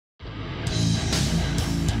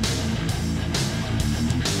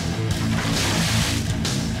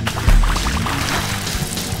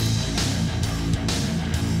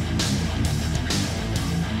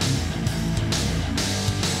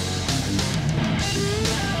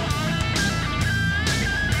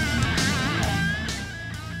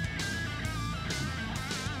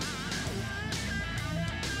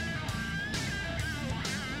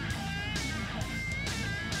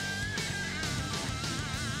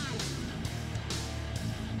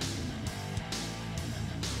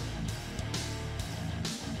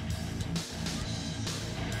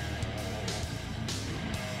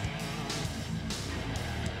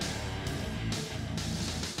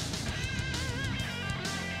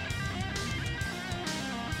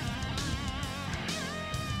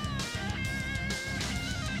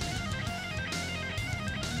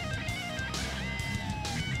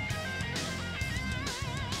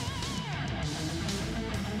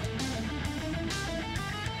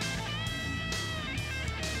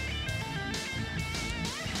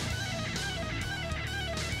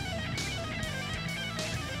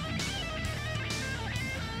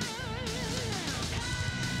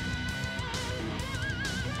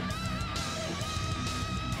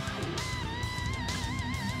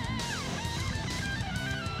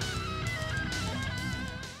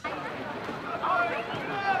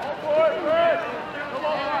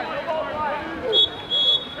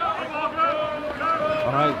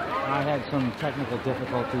All right, I had some technical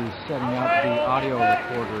difficulties setting up the audio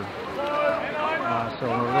recorder, so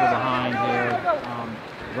we're a little behind here.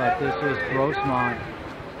 But this is Grossmont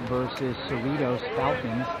versus Cerritos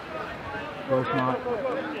Falcons. Grossmont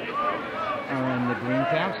are in the green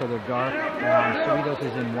cap, so they're dark. Cerritos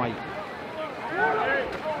is in white.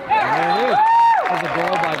 And there it is. There's a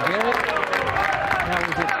goal by Garrett. That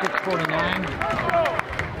was at 6:49.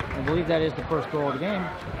 I believe that is the first goal of the game.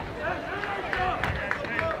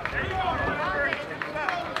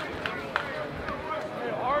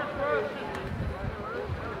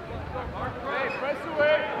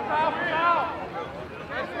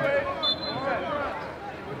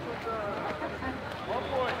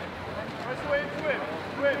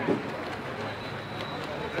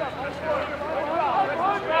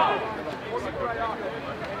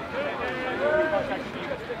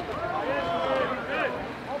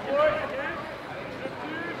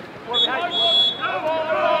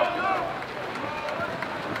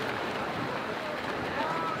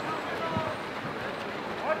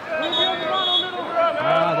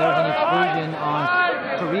 There's an exclusion on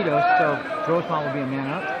Cerritos, so Grossmont will be a man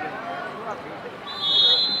up.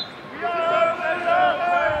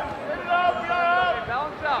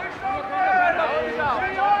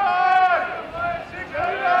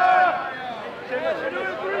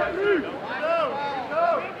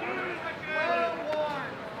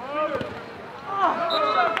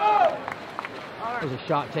 There's a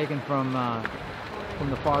shot taken from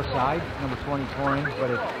the far side, number 20 touring, but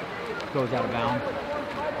it goes out of bounds.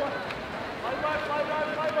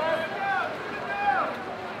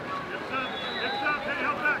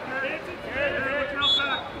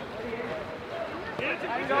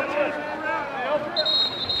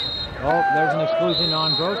 Oh, there's an exclusion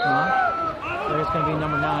on Grossmont. So it's going to be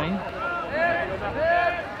number 9.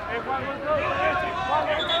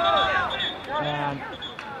 And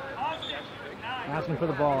asking for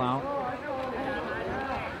the ball out.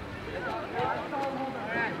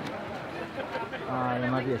 There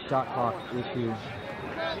might be a shot clock issue.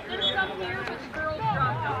 There's some here, but the girls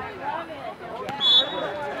dropped off.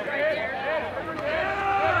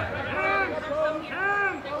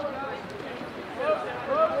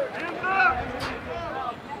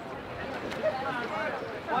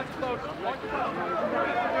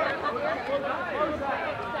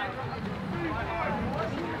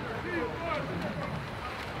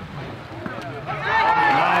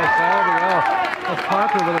 Nice, there we go. That's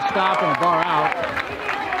Parker with a stop and a bar out.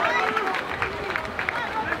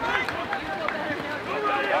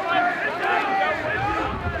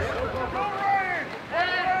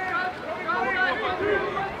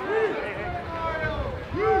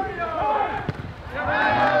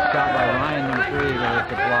 Shot by Ryan, number 3, but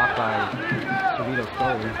it's a block by Cerritos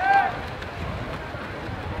goalie.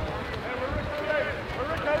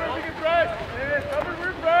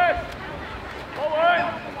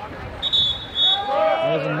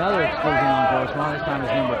 There's another exclusion on Grossmont. This time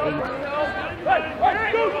is number 8.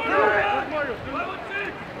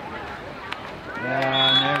 Yeah,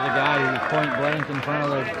 and there's a guy who's point blank in front of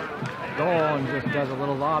the goal and just does a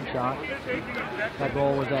little lob shot. That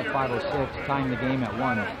goal was at 5:06, tying the game at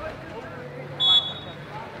 1.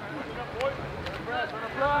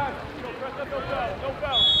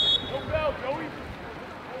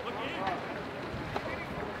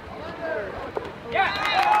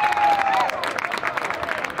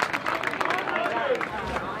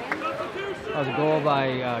 That was a goal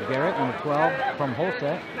by Garrett, number 12, from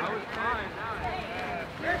Holset.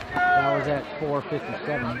 That was at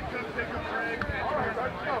 4:57.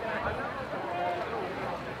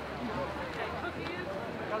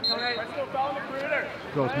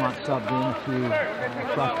 Grossmont subbed in to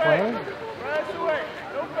fresh players.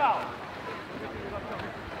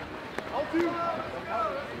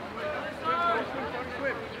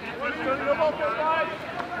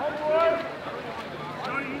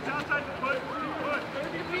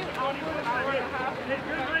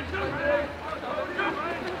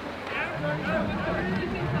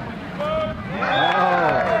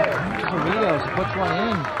 Cerritos puts one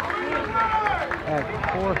in at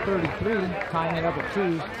 4:33, tying it up at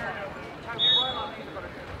 2.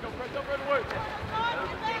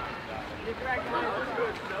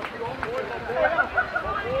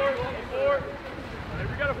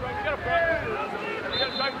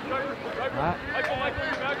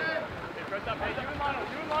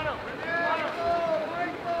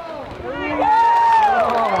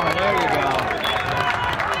 Oh, there you go.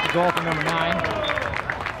 Goal for number 9.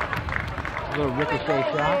 A little ricochet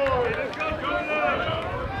shot.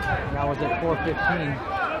 That was at 4:15.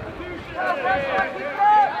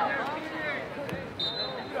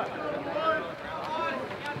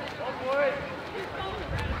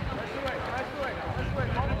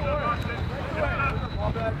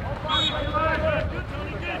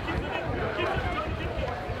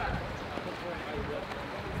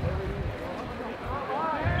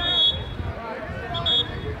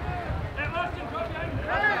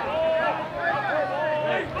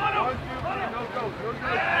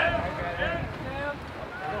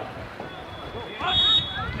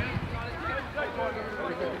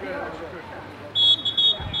 There's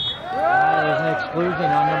an exclusion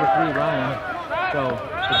on number 3, Ryan. So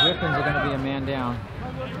the Griffins are going to be a man down.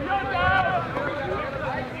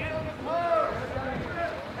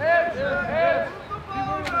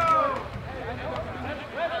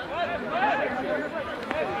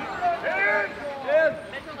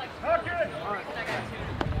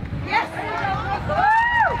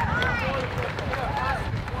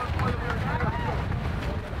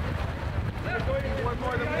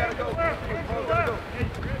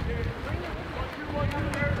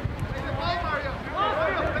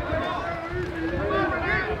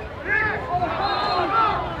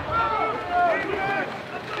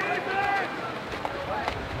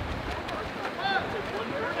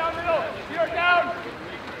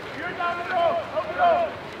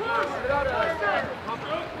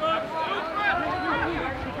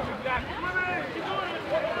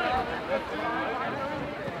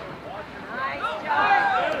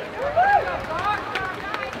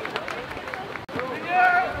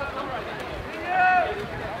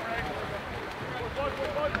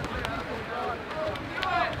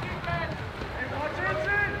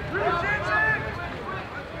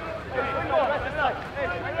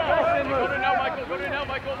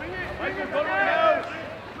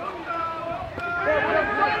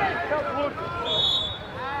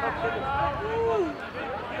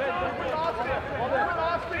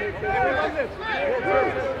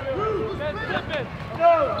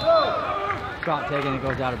 Shot taken, it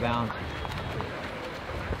goes out of bounds.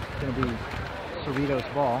 It's going to be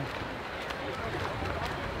Cerritos' ball.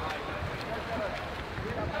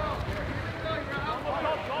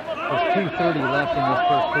 There's 2:30 left in this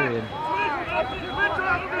first period.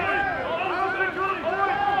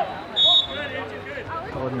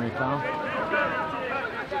 Ordinary foul.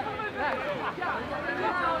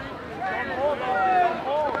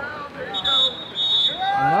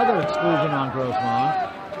 Another exclusion on Grossmont.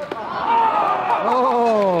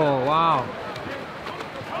 Oh, wow.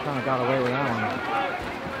 Kind of got away with that one.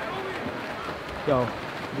 So,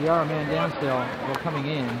 we are a man down still. We're coming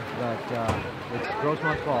in, but it's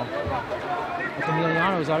Grossmont's ball. It's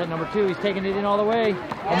Emiliano's out at number 2. He's taking it in all the way.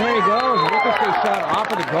 And there he goes. Ricochet shot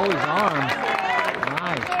off of the goalie's arm.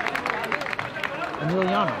 Nice.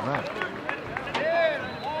 Emiliano, right.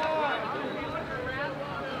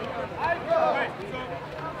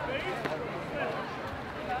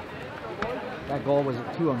 That goal was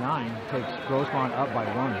at 2:09. Takes Grossmont up by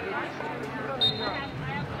 1.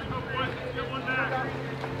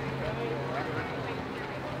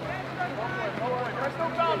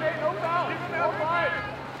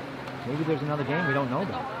 Maybe there's another game we don't know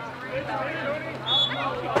about.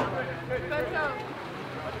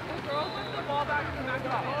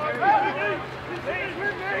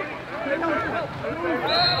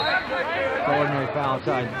 Ordinary foul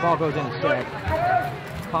outside. Ball goes in a sec.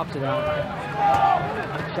 Pops it out.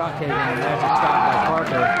 Shot taken, and there's a stop by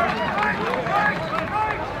Parker.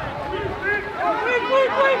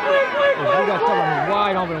 We got someone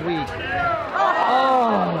wide open and weak.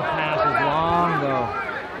 Oh, the pass is long though.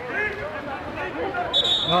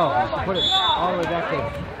 Oh, he put it all the way back there.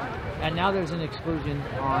 And now there's an exclusion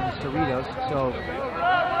on Cerritos. So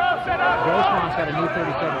Grossmont's got a new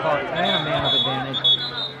 30-second clock and a man-up advantage.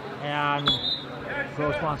 And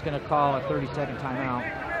Grossmont's going to call a 30-second timeout.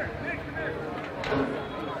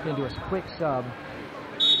 He's going to do a quick sub.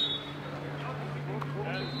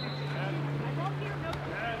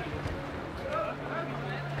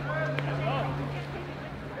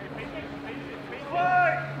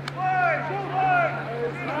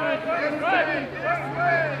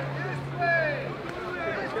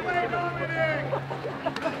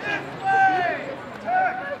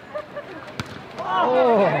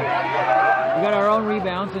 Oh, we got our own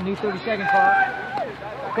rebounds, a new 30-second clock.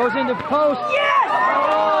 Goes into post. Yes!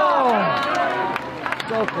 Oh,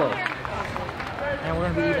 so close. And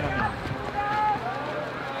we're going to be even on that.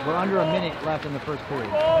 We're under a minute left in the first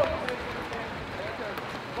period.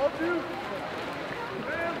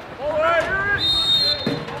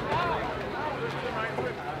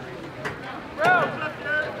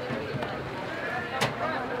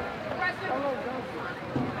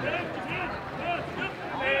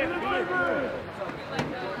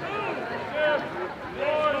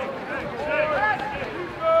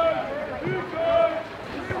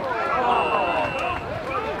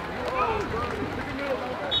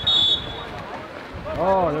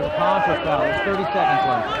 Oh, there's a contra foul. There's 30 seconds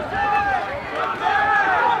left.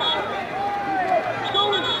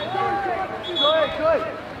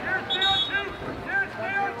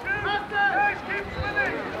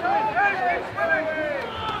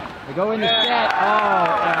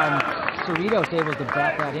 Cerritos able to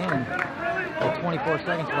back that in with 24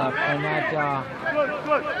 seconds left, and that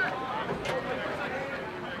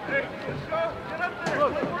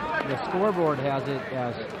the scoreboard has it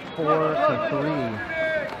as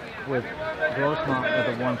 4-3 with Grossmont with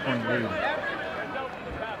a 1-point lead.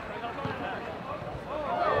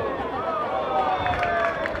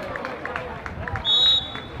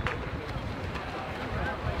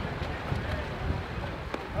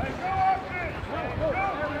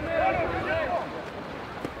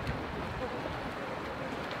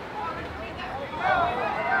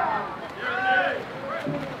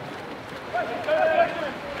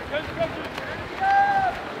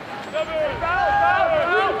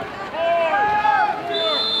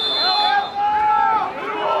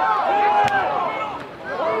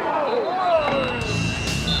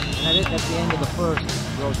 At the end of the first,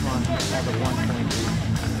 Grossmont had a 1-point lead.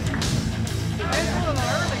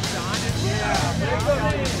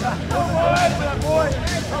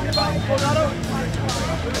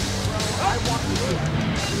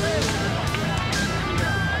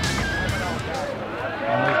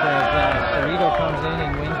 And as Cerritos comes in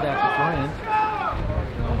and wins that sprint.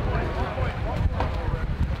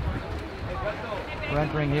 We're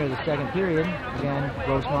entering here the second period. Again,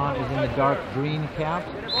 Grossmont is in the dark green caps.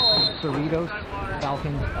 Cerritos,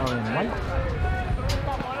 Falcons are in white.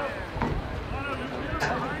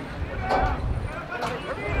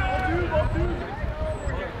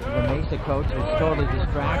 The Mesa coach was totally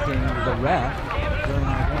distracting the ref during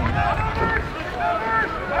the game.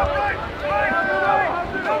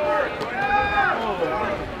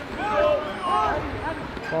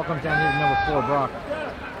 Ball comes down here to number 4, Brock.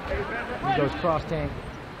 He goes cross tank.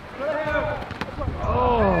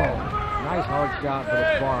 Oh, nice hard shot, but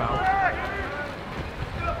it's far out.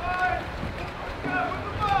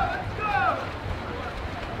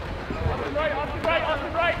 Off the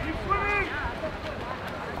right, keep swimming!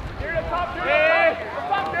 Here to top there!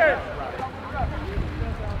 Top there!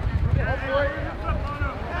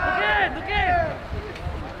 Look in!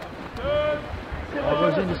 Ball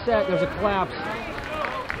goes into set, there's a collapse.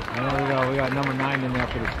 And there we go, we got number 9 in there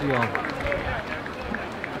for the steal.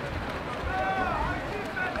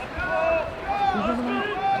 Who's number 9?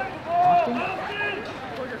 Austin?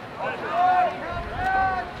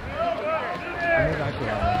 Maybe I should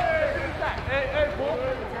have that.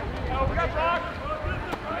 We got Brock.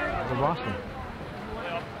 The Boston. Oh,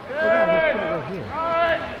 yeah, let's put it right here.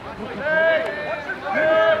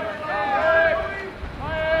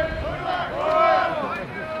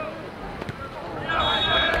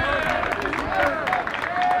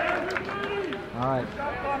 All right,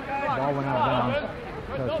 ball went out of bounds,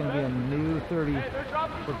 so it's going to be a new 30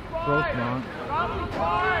 for Grossmont.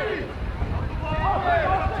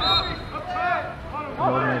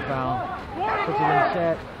 Ordinary foul, puts it in the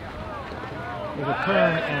set. There's a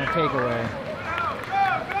turn and a takeaway.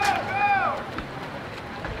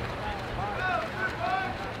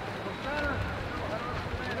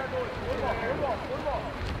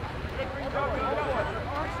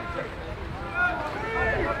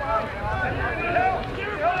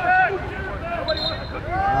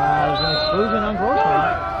 There's an exclusion on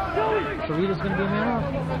Grossmont. Cerritos going to be a man up.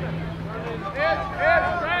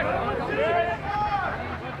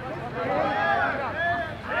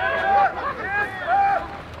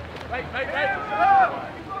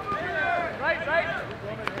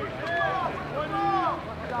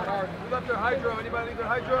 Who left their hydro? Anybody leave their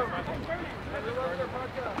hydro?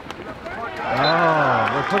 Oh,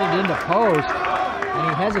 they put it into post, and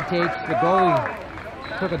he hesitates. The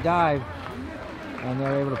goalie took a dive, and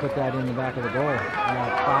they're able to put that in the back of the goal at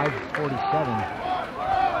 5:47.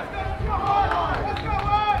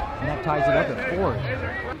 And that ties it up at 4.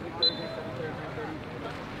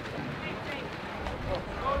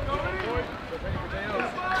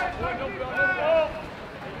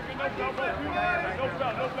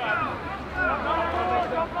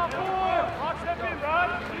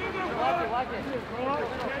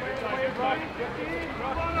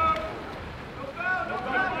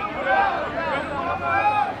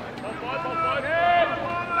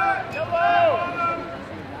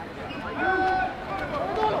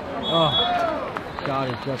 Oh, shot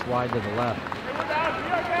is just wide to the left.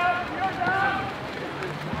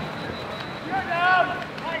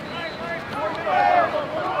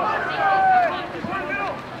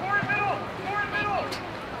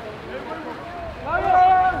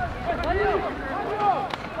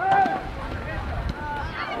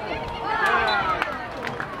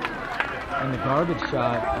 And the garbage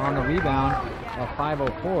shot on the rebound at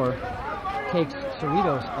 5:04 takes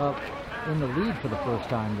Cerritos up in the lead for the first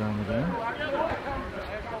time during the game.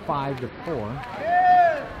 5-4.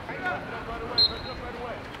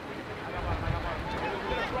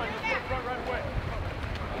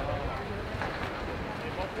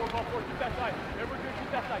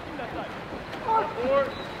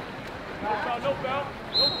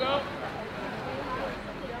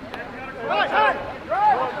 The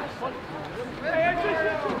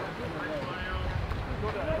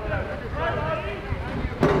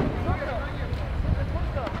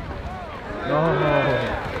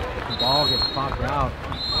ball gets popped out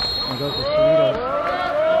and goes to Cerritos.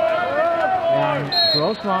 And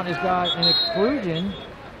Grossmont has got an exclusion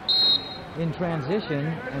in transition,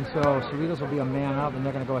 and so Cerritos will be a man up, and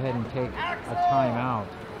they're going to go ahead and take a timeout.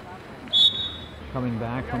 Coming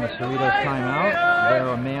back from a Cerritos timeout, they're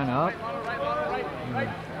a man up.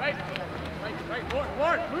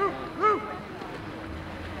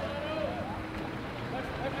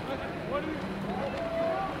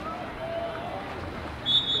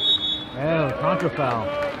 Oh, contra foul.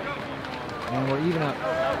 And we're even up.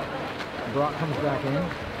 Brock comes back in.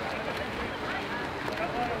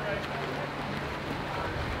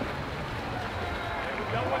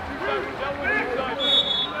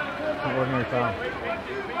 It's an ordinary foul.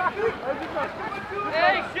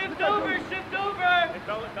 Hey, shift over, shift over!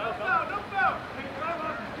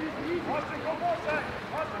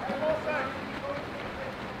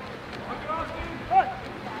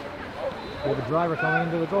 We have a driver coming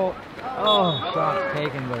into the goal. Oh, shot's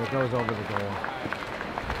taken, but it goes over the goal.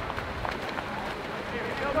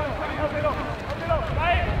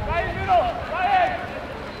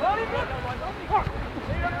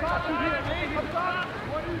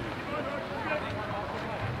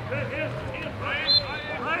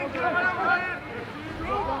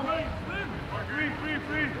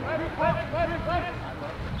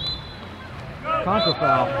 Contra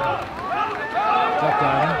foul. Check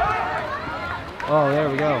down. Oh, there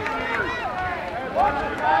we go.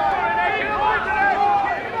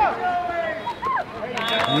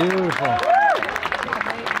 Beautiful.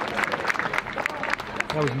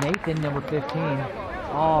 That was Nathan, number 15,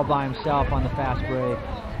 all by himself on the fast break.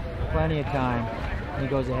 Plenty of time. He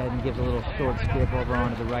goes ahead and gives a little short skip over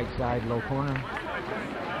onto the right side, low corner.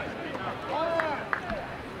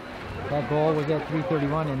 That goal was at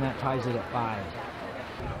 3:31, and that ties it at 5.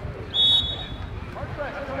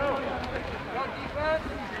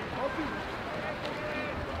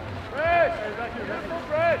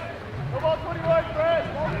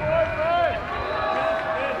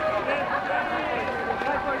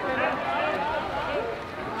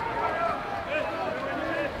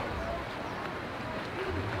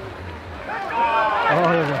 Oh,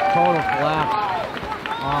 there's a total collapse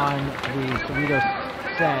on the Cerritos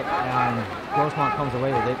set, and Grossmont comes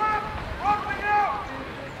away with it.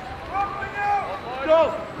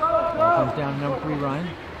 Ball comes down to number 3, Ryan.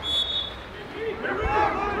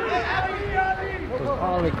 Goes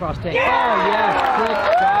all the way across tank. Oh, yes, quick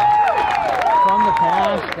shot from the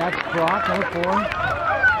pass. That's Brock, number 4.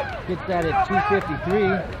 Gets that at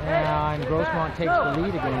 2:53, and Grossmont takes the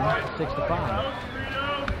lead again, 6-5.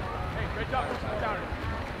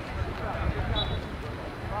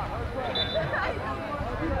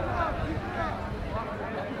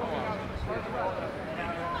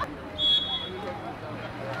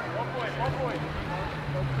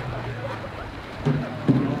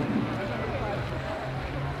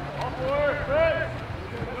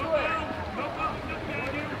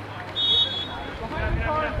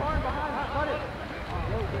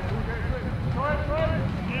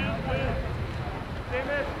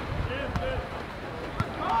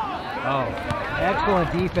 Oh,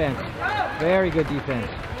 excellent defense. Very good defense.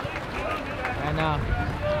 And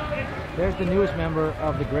there's the newest member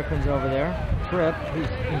of the Griffins over there, Tripp. He's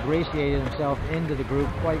ingratiated himself into the group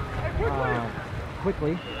quite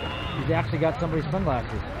quickly. He's actually got somebody's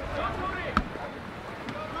sunglasses.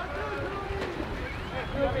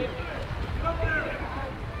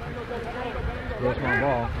 Grossmont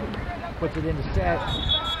ball. Puts it into set.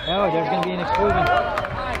 Oh, there's going to be an exclusion.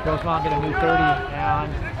 Grossmont get a new 30,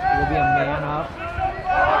 and it will be a man up.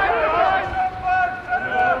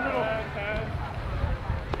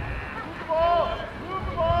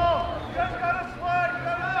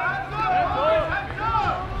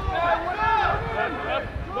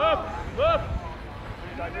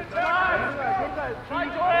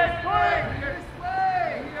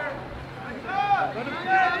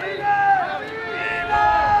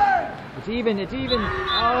 It's even.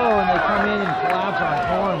 Oh, and they come in and collapse on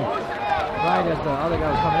Horn right as the other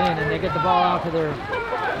guy was coming in, and they get the ball out to their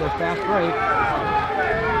fast break.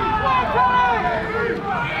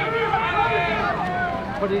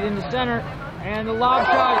 Put it in the center, and the lob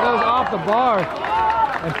shot goes off the bar,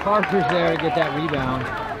 and Parker's there to get that rebound.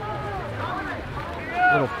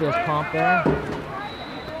 Little fist pump there.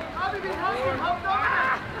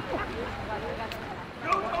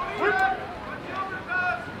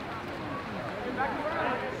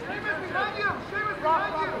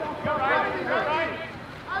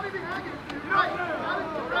 Oh,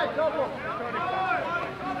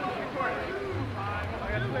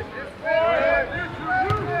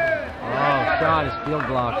 shot is field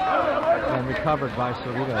blocked and recovered by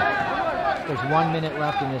Cerritos. There's 1 minute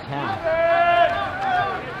left in this half.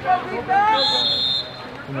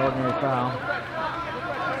 It's an ordinary foul.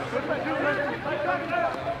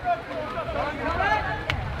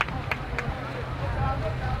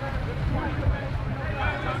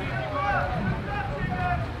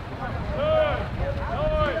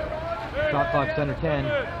 Shot clock's under 10.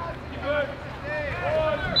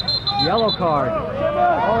 Yellow card.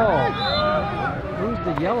 Oh, who's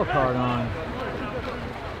the yellow card on?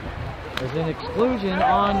 There's an exclusion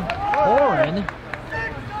on Horan.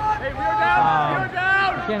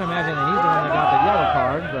 I can't imagine that he's the one that got the yellow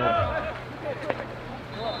card, but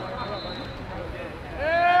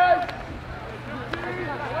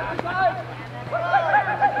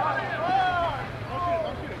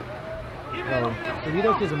so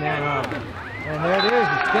Cerritos is a man up. And there it is,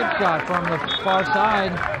 a skip shot from the far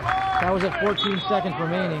side. That was at 14 seconds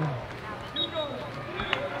remaining.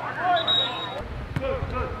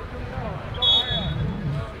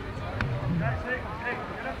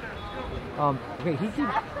 Okay, he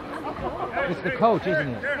keeps, it's the coach, isn't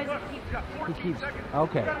it? He keeps,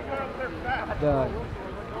 okay. The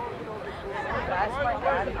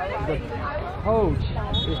coach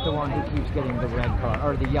is the one who keeps getting the red card,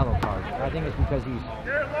 or the yellow card. I think it's because he's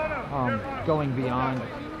going beyond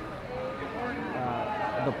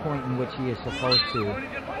the point in which he is supposed to.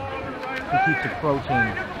 He keeps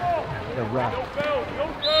approaching the ref.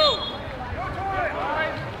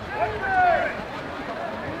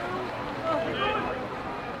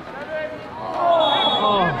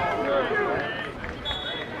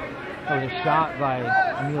 That was a shot by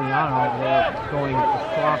Emiliano there going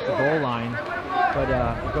across the goal line, but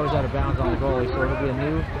it goes out of bounds on the goalie, so it'll be a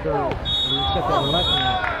new third, except that we're less than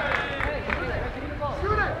that.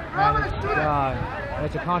 And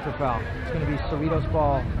it's a contra foul. It's going to be Cerritos'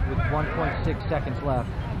 ball with 1.6 seconds left.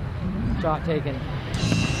 Shot taken.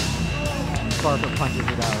 Parker punches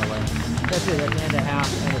it out of the way. That's it, that's the end of half,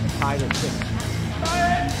 and it's tied at 6.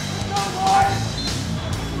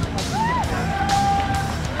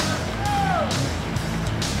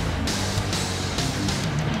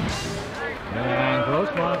 And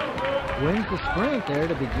Grossmont wins the sprint there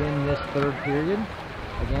to begin this third period.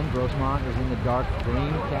 Again, Grossmont is in the dark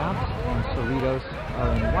green caps, and Cerritos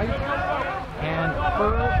are in white. And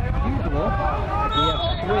per usual, we have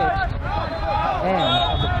switched ends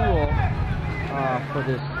of the pool for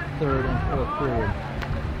this third and fourth period.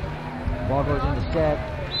 Ball goes into set,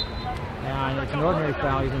 and it's an ordinary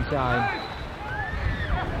foul. He's inside.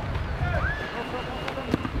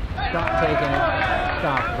 Shot taken,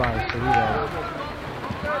 stopped by Cerritos.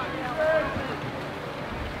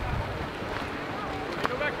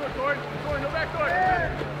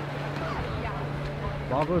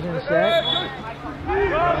 Ball goes in the set.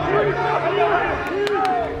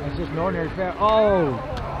 It's just an ordinary foul. Oh!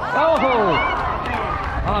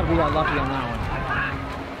 Oh, we got lucky on that one.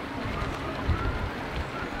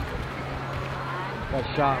 That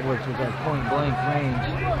shot, which was at point blank range,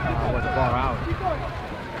 was the ball out.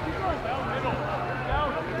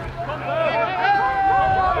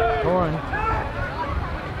 Torrin.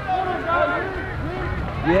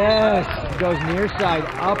 Yes, goes near side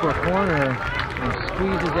upper corner and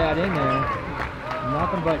squeezes that in there.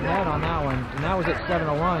 Nothing but net on that one. And that was at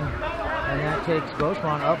 7:01, and that takes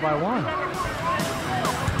Grossmont up by 1.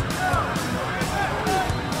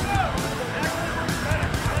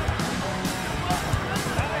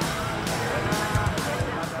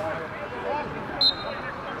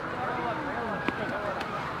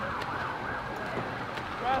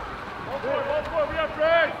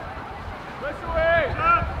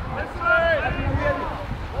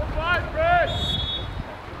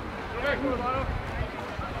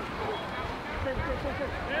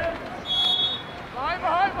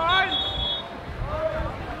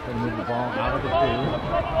 Move the ball out of the 2.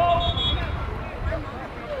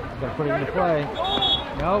 He's got to put it into play.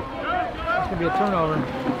 Nope. It's going to be a turnover.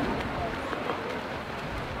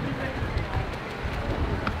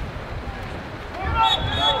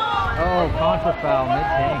 Oh, contra foul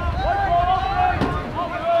mid-tank.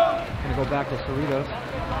 Going to go back to Cerritos.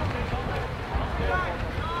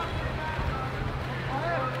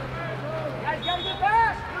 Guys, got to get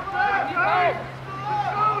back!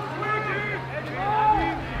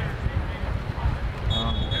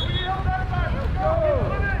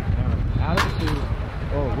 Out of the 2.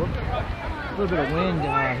 Oh, whoops. A little bit of wind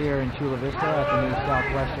here in Chula Vista at the new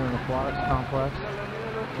Southwestern Aquatics complex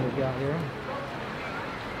that we've got here.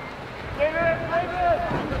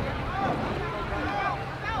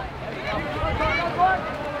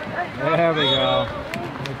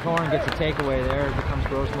 Torn gets a takeaway there. It becomes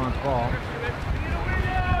Grossmont's ball.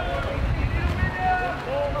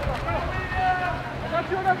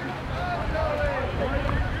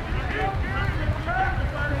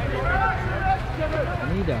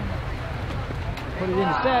 Anita put it in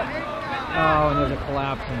the set. Oh, and there's a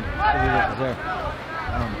collapse, and Cerritos is there.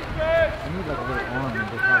 I need like a little arm and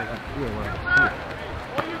just have it up here where I can see it.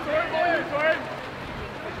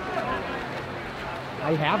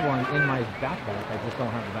 I have one in my backpack. I just don't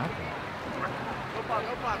have the backpack.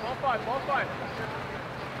 Ball five.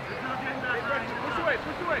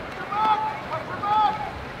 Push away.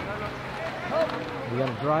 We got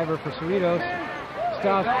a driver for Cerritos.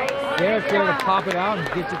 Stuff. Derek's there to pop it out and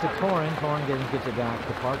gets it to Torrin. Torrin gets it back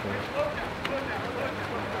to Parker.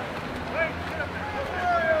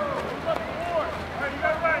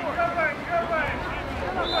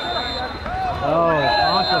 Oh,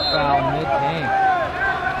 contra foul mid-tank.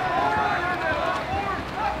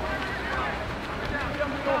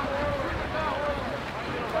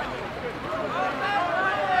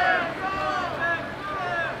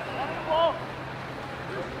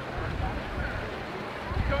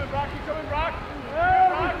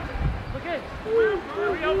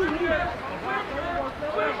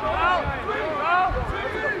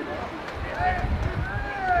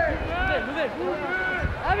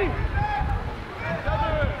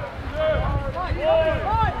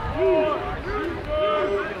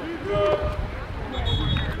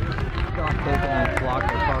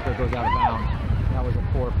 Goes out of bounds. That was a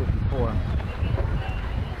 4:54.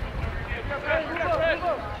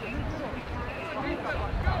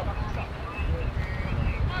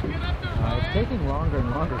 It's taking longer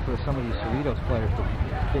and longer for some of these Cerritos players to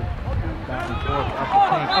get back and forth up the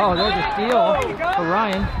tank. Oh, there's a steal for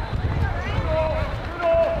Ryan.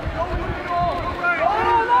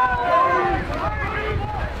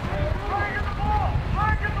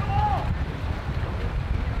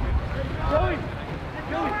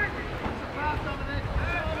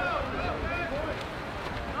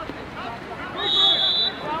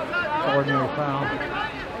 Ordinary foul.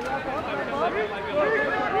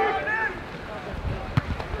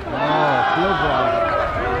 Oh, field block.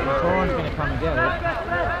 Torrin's going to come and get it.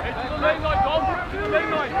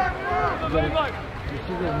 You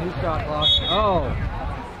see the new shot clock. Oh.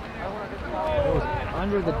 It was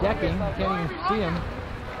under the decking. You can't even see him.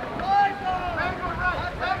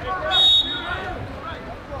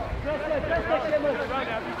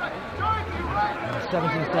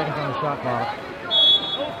 17 seconds on the shot clock.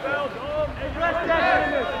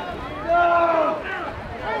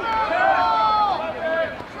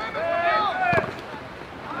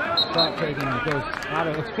 Shot taking, it goes out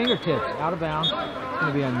of its fingertips, out of bounds. It's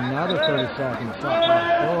going to be another 30-second shot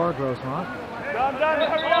clock for Grossmont.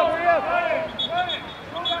 Hurry up.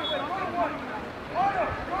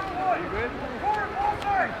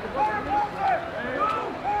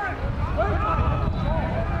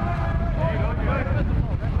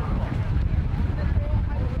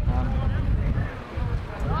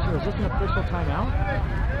 Is this an official timeout?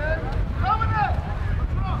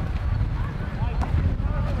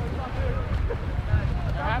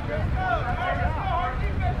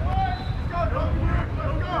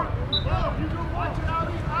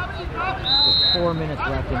 There's 4 minutes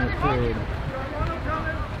left in this period.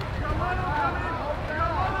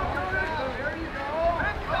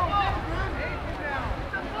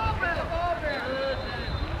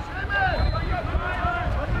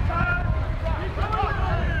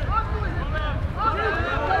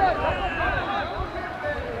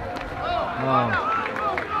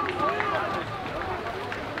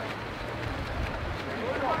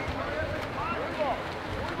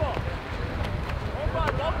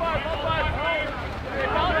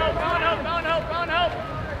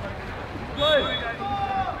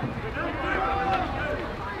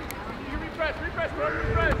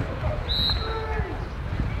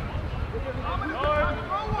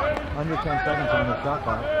 Under 10 seconds on the shot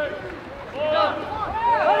clock.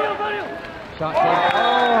 Shot take.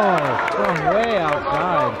 Oh, from way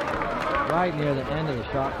outside. Right near the end of the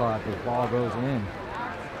shot clock, the ball goes in.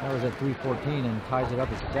 That was at 3:14 and ties it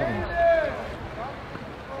up at 7.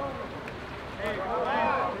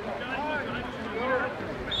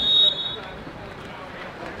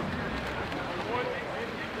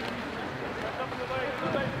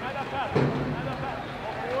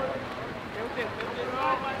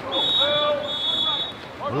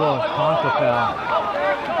 Whoa, contra foul.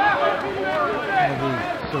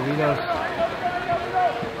 It's going to be Cerritos.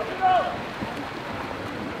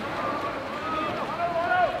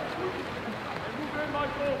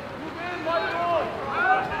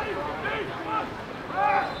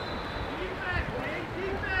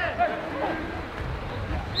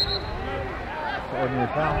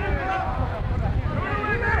 Ordinary foul.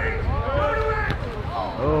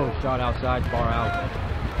 Oh, shot outside, far out.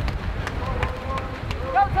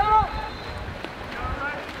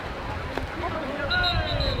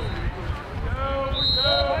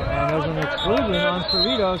 And there's an exclusion on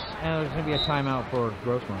Cerritos, and there's going to be a timeout for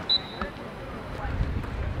Grossmont.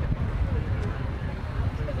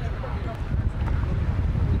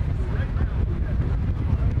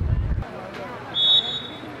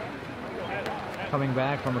 Coming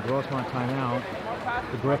back from a Grossmont timeout,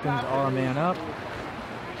 the Griffins are a man up.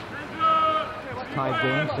 It's a tied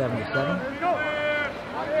game, 7-7.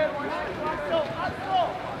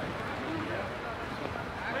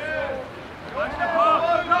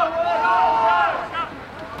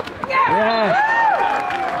 Yes!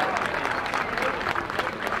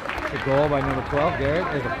 The goal by number 12, Garrett.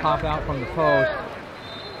 There's a pop out from the post,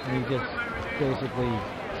 and he just basically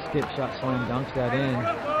skip shot, slam dunks that in.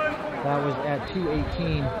 That was at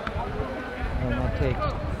 2:18, and that takes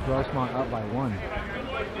Grossmont up by 1.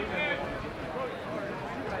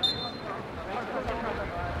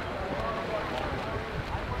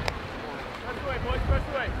 Press away, boys, press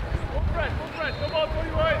away. Full press, come on, 20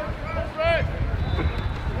 away. Full press.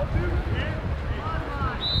 1, 2, 3.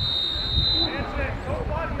 That's it, go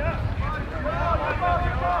body up.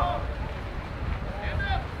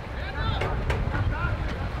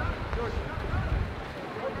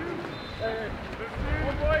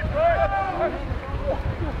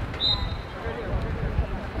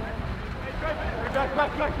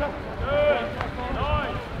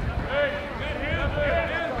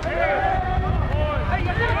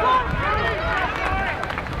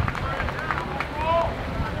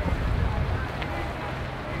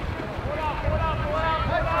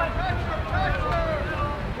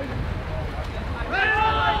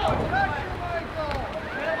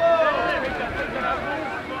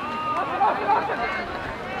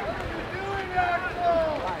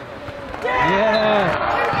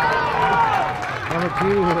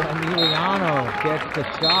 Emiliano gets the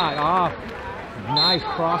shot off. Nice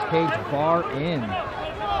cross page bar in.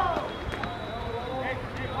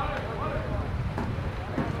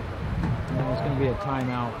 And it's going to be a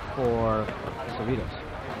timeout for Cerritos.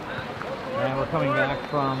 And we're coming back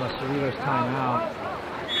from a Cerritos timeout.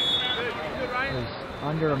 There's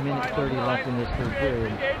under 1:30 left in this third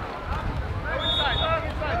period.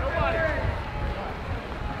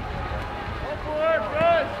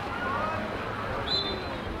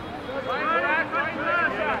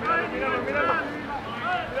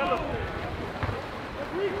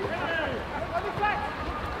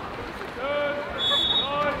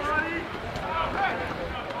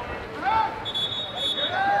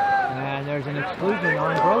 And there's an exclusion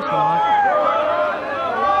on Grossmont.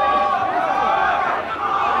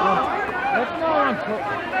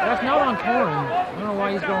 That's not on Corin. I don't know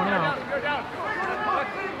why he's going out.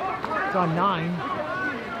 It's on 9.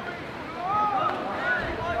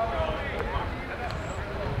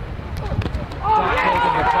 Shot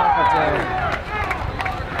taken to Falcons there.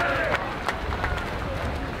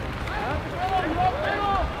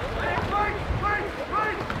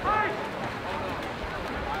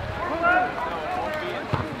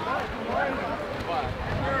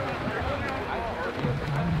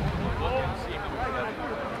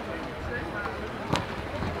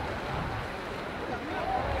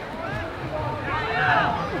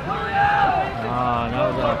 That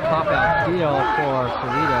was a pop-out steal for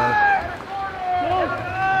Cerritos.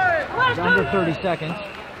 It's under 30 seconds.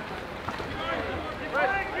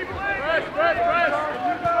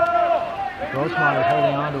 Grossmont is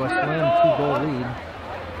holding on to a slim 2-goal lead.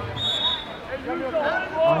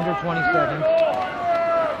 Under 20 seconds.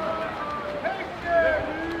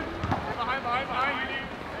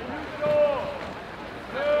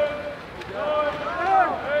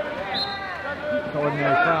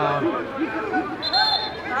 Ordinary foul.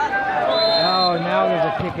 Oh, now there's a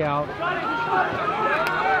kick out.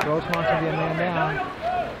 Grossmont's going to be a man down.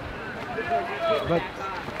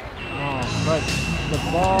 But the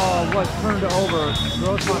ball was turned over.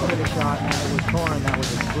 Grossmont hit a shot, and it was Corin that was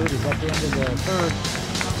excluded. That's the end of the third,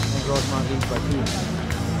 and Grossmont leads by 2.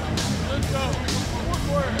 Let's go.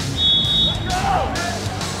 Let's go.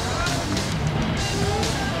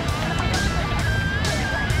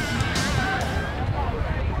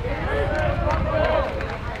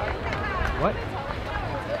 What?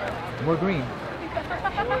 More green.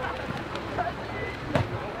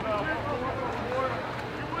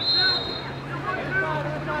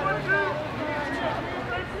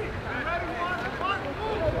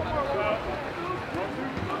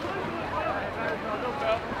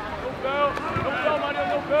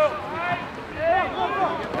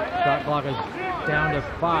 Shot clock is down to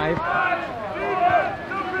 5.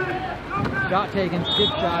 Shot taken, stick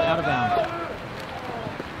shot, out of bounds.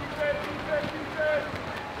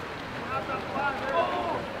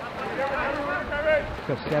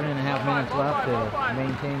 Got 7.5 minutes left to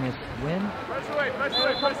maintain this win.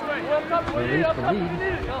 Release the lead.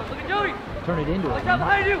 Turn it into a win.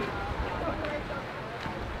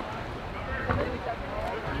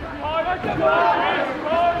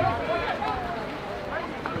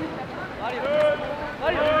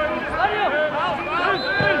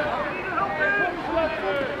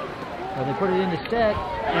 Well, they put it into set,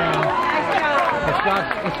 and the shot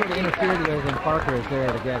sort of interfered with, and Parker is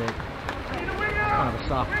there to get it. Kind of a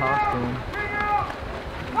soft toss to him.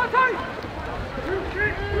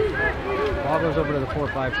 Ball goes over to the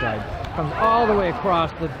 4-5 side. Comes all the way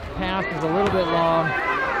across. The pass is a little bit long,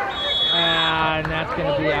 and that's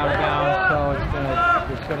going to be out of bounds. So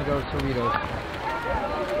it's going to go to Cerritos.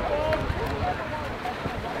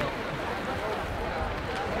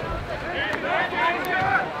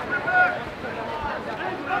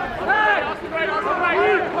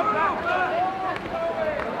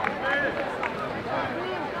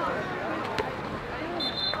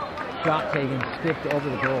 Shot taken, sticked over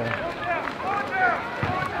the goal.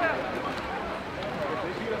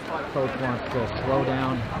 Coach wants to slow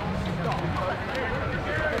down.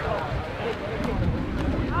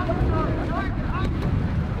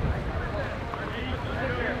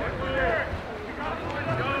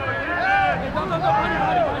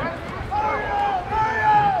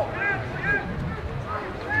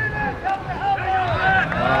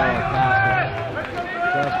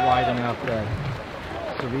 Just wide enough that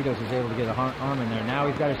Cerritos is able to get an arm in there. Now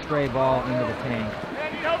he's got a stray ball into the tank.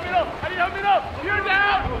 You're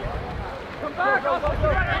down! Come back!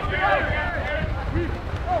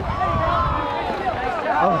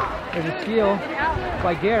 Oh, there's a steal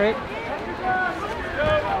by Garrett.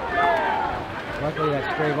 Luckily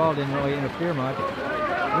that stray ball didn't really interfere much.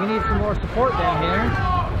 We need some more support down here.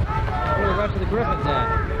 Where the rest of the Griffins at?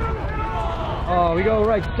 Oh, we go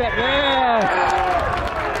right, set, yes!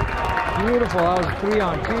 Beautiful, that was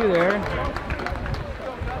 3-on-2 there.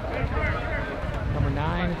 Number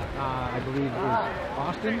 9, I believe, is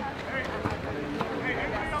Austin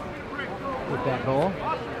with that goal.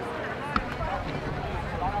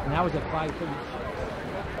 And that was at 5:30.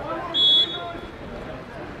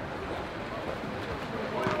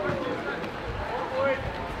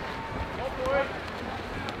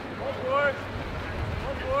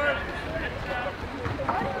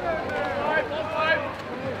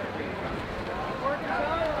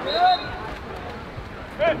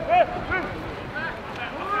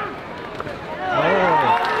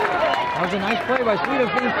 That was a nice play by Cerritos.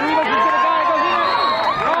 Cerritos is going to go.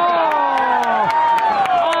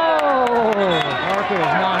 Goes in. Parker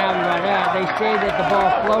is not happy about that. They say that the ball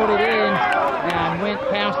floated in and went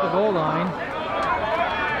past the goal line.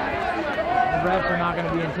 The refs are not going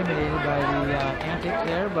to be intimidated by the antics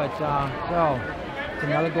there, but so it's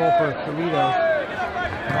another goal for Cerritos.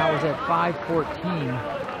 And that was at 5:14.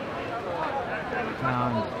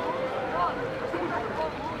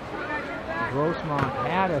 Grossmont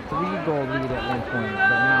had a 3-goal lead at one point,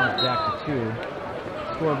 but now it's back to 2.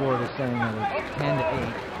 Scoreboard is saying that it's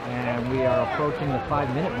 10-8, and we are approaching the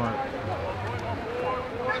 5-minute mark.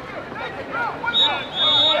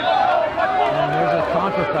 And there's a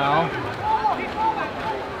contra foul.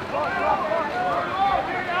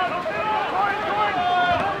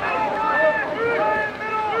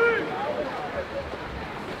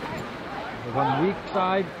 It's on the weak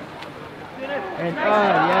side. And,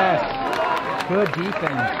 yes. Good defense.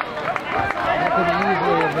 That could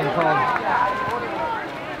easily have been called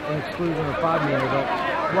an exclusion of 5 meter, but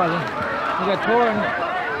it wasn't. We got Torrin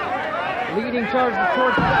leading charge of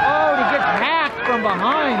Torrin. Oh, he gets hacked from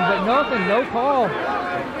behind, but nothing, no call.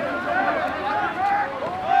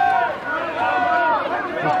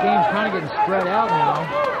 This game's kind of getting spread out now.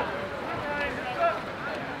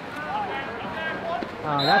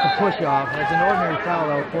 That's a push-off. That's an ordinary foul,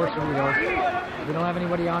 though, for Cerritos. We don't have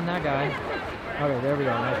anybody on that guy. Okay, there we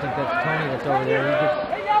go. And I think that's Tony that's over there. He gets...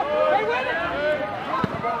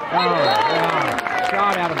 Oh, yeah.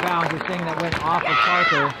 Shot out of bounds. They're saying that went off of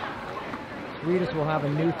Parker. Cerritos will have a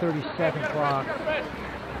new 30-second clock.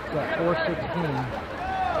 It's at 4:16.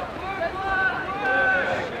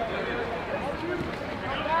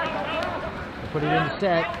 Put it in the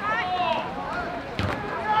set.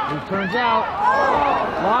 It turns out,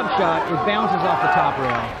 lob shot, it bounces off the top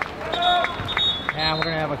rail. And we're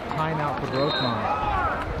going to have a timeout for Grossmont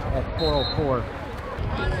at 4:04.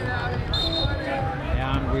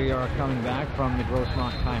 And we are coming back from the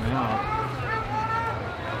Grossmont timeout.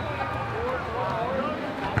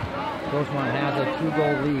 Grossmont has a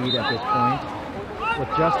 2-goal lead at this point,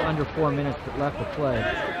 with just under 4 minutes left to play.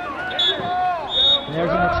 And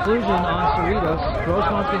there's an exclusion on Cerritos.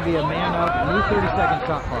 Grossmont's going to be a man up, new 30-second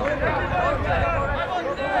shot clock.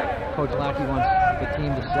 Coach Lackey wants the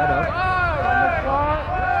team to set up.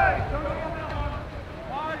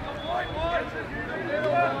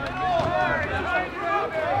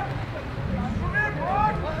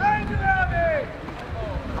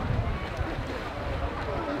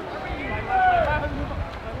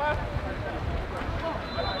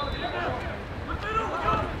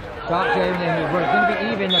 Shot game, and it's going to be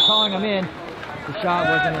even. They're calling him in. The shot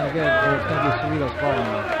wasn't any good, but it's going to be Cerritos ball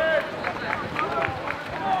now.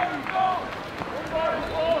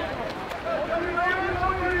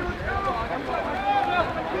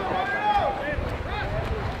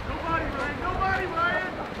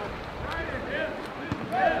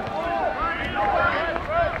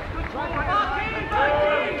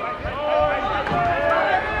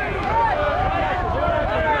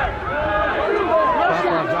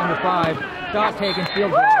 Shot taken,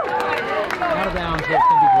 field goal. Out of bounds, so it's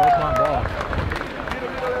going to be Grossmont ball.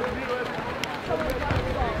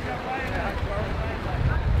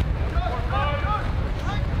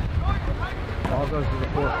 Ball goes to the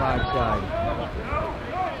 4-5 side.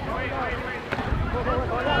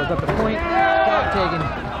 Goes up the point, shot taken,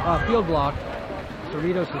 field block.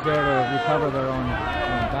 Cerritos is there to recover their own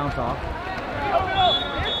bounce off.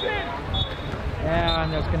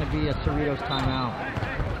 And there's going to be a Cerritos timeout.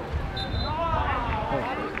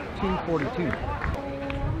 2:42.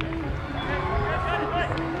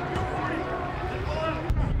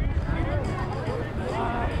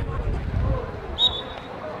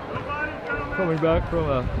 Coming back from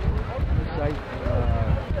a site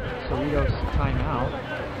Cerritos timeout.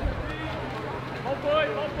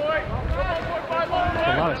 There's a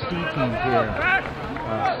lot of C teams here.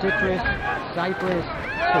 Citrus, Cypress,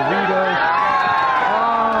 Cerritos.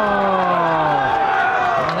 Oh!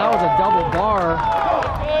 And that was a double bar.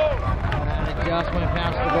 Just went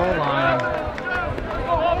past the goal line.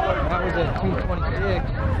 That was at 2:26,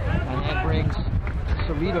 and that brings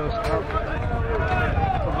Cerritos up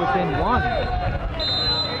to within 1.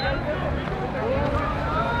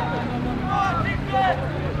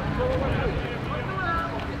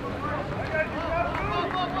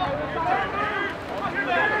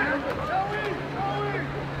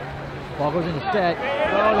 Ball goes into set.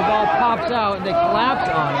 Oh, the ball pops out, and they collapse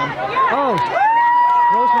on him. Oh,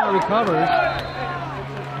 Grossmont recovers.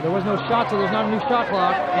 There was no shot, so there's not a new shot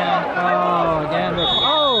clock. And, oh, again,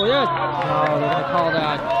 oh, yes! No, they're going to call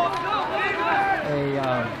that a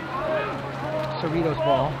Cerritos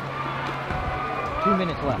ball. 2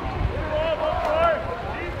 minutes left.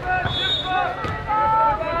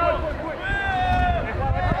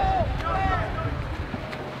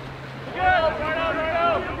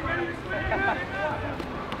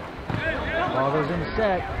 Ball goes in the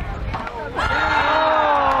set.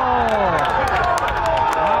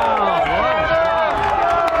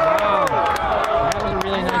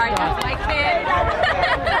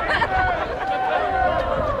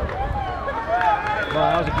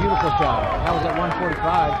 That was a beautiful shot. That was at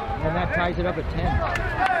 1:45, and that ties it up at 10.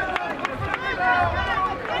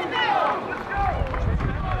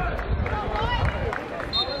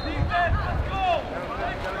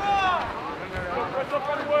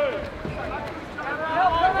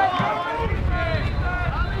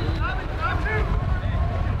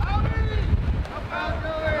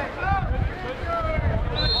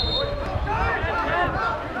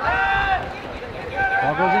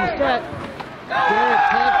 Ball goes in the set.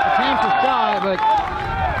 Attempts a shot, but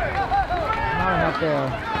not enough there.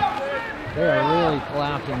 They are really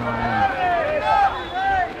collapsing on him.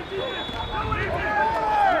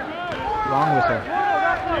 Wrong whistle.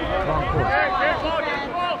 Wrong course.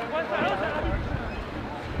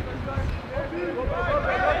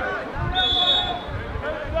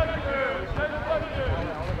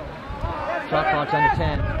 Shot clock's under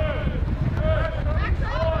 10.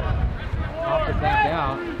 Popped it back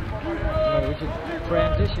out. We should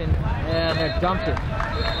transition, and they dumped it.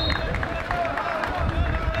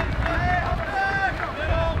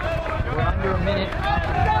 We're under a minute,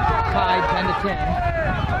 tied 10-10.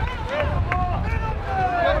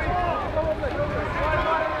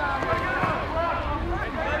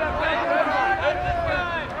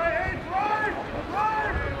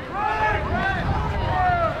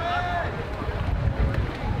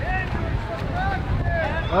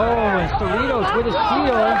 Oh, and Cerritos with a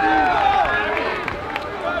steal.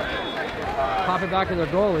 Pop it back to their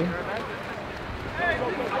goalie.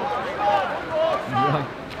 Yeah.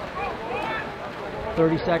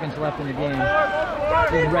 30 seconds left in the game in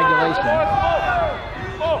regulation.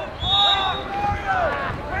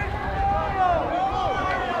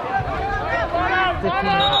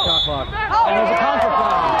 15-minute shot clock. And there's a counter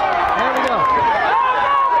foul. There we go.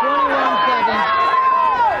 21 seconds.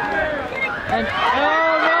 And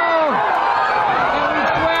oh no! And we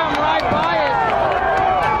swam right by it.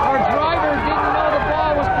 Our driver didn't know the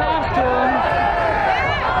ball was passed to him.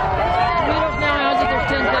 Cerritos now has it. There's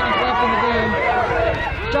 10 seconds left in the game.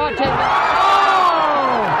 Shot taken.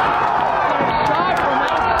 Oh! Got a shot from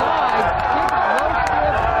outside. Skipped low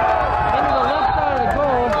strip into the left side of the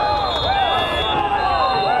goal.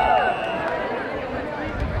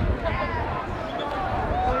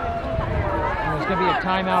 And there's going to be a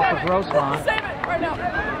timeout for Grossmont. Save it right now.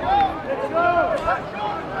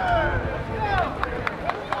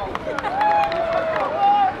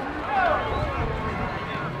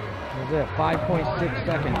 There's it, 5.6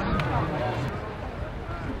 seconds.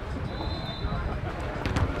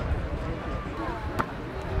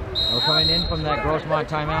 We're coming in from that Grossmont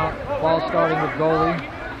timeout. Ball starting with goalie.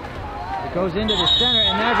 It goes into the center,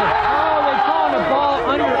 and there's a... Oh, they're throwing the ball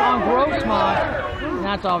under on Grossmont. And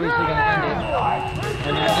that's obviously going to end it.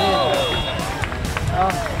 And that is. Oh.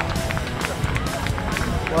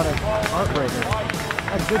 What a heartbreaker.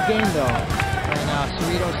 That's a good game, though. And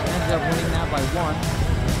Cerritos ends up winning that by 1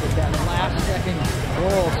 with that last-second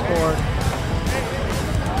goal scored.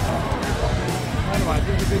 Otherwise,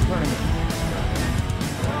 it was a good tournament.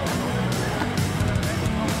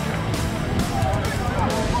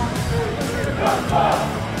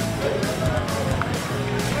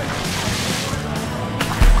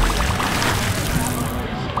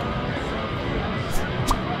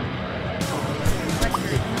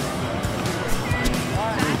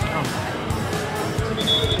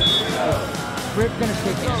 Griff's gonna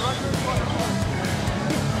stick in.